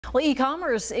Well,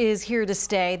 e-commerce is here to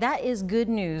stay. That is good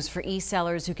news for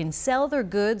e-sellers who can sell their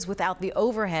goods without the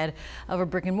overhead of a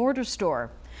brick and mortar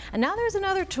store. And now there's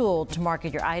another tool to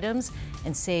market your items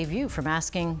and save you from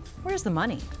asking, where's the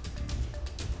money?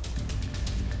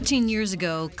 15 years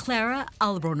ago, Clara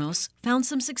Albornoz found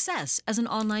some success as an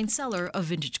online seller of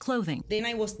vintage clothing. Then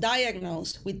I was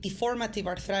diagnosed with deformative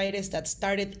arthritis that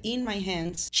started in my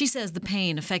hands. She says the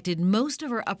pain affected most of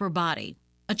her upper body.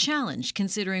 A challenge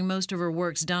considering most of her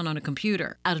work's done on a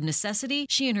computer. Out of necessity,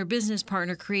 she and her business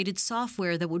partner created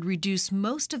software that would reduce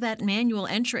most of that manual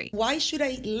entry. Why should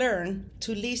I learn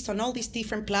to list on all these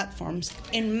different platforms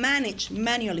and manage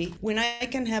manually when I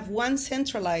can have one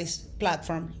centralized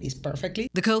platform list perfectly?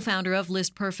 The co-founder of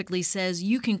List Perfectly says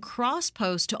you can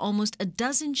cross-post to almost a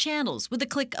dozen channels with a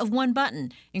click of one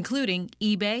button, including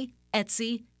eBay,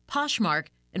 Etsy, Poshmark,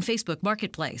 and Facebook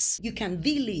Marketplace. You can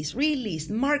delist, relist,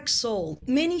 mark sold,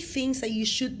 many things that you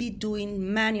should be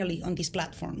doing manually on these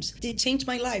platforms. They changed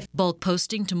my life. Bulk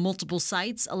posting to multiple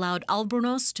sites allowed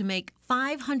Albornoz to make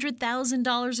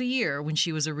 $500,000 a year when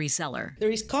she was a reseller.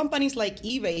 There is companies like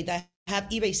eBay that have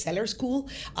eBay Seller School,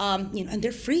 and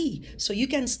they're free. So you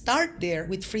can start there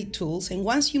with free tools. And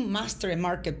once you master a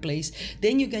marketplace,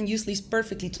 then you can use List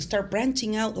Perfectly to start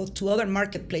branching out to other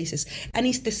marketplaces. And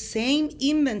it's the same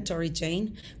inventory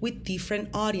chain with different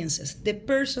audiences. The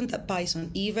person that buys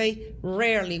on eBay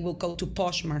rarely will go to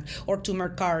Poshmark or to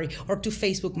Mercari or to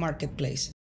Facebook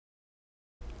Marketplace.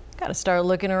 Got to start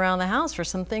looking around the house for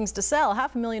some things to sell.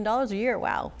 $500,000 a year,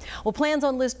 wow. Well, plans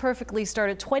on List Perfectly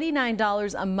start at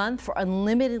 $29 a month for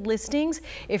unlimited listings.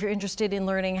 If you're interested in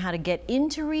learning how to get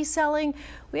into reselling,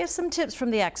 we have some tips from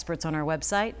the experts on our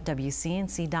website,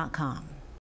 WCNC.com.